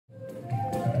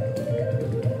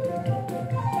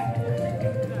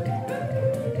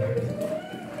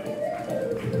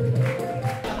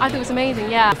I thought it was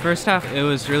amazing, yeah. The first half, it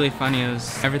was really funny. It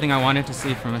was everything I wanted to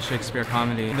see from a Shakespeare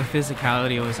comedy. The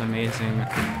physicality was amazing.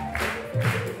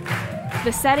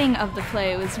 The setting of the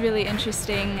play was really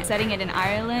interesting. Setting it in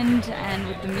Ireland and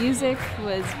with the music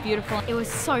was beautiful. It was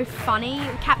so funny,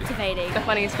 captivating. The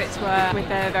funniest bits were with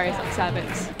the various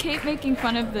servants. Kate making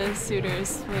fun of the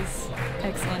suitors was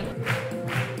excellent.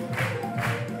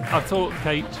 I thought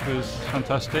Kate was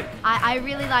fantastic. I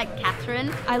really liked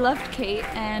Catherine. I loved Kate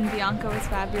and Bianca was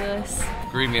fabulous.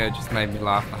 Grumio just made me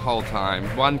laugh the whole time.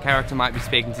 One character might be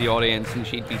speaking to the audience and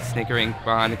she'd be snickering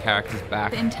behind the character's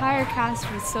back. The entire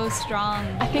cast was so strong.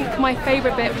 I think my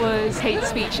favourite bit was Kate's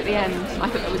speech at the end. I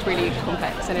thought that was really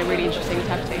complex and a really interesting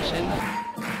interpretation.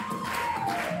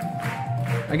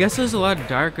 I guess it was a lot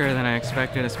darker than I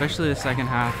expected, especially the second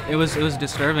half. It was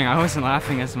disturbing. I wasn't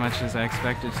laughing as much as I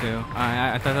expected to.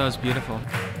 I thought that was beautiful.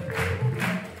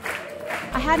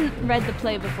 I hadn't read the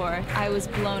play before. I was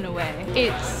blown away.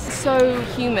 It's so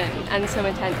human and so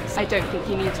intense. I don't think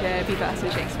you need to be versed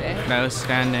in Shakespeare. I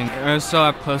was so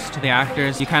up close to the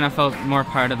actors. You kind of felt more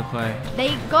part of the play.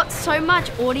 They got so much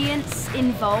audience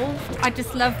involved. I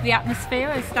just loved the atmosphere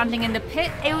of standing in the pit.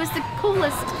 It was the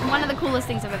coolest, one of the coolest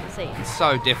things I've ever seen. It's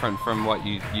so different from what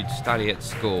you'd study at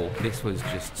school. This was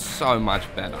just so much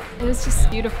better. It was just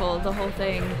beautiful, the whole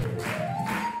thing.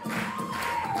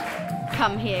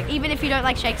 Come here. Even if you don't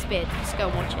like Shakespeare, just go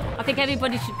watch it. I think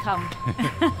everybody should come.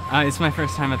 It's my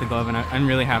first time at the Globe and I'm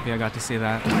really happy I got to see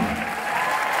that.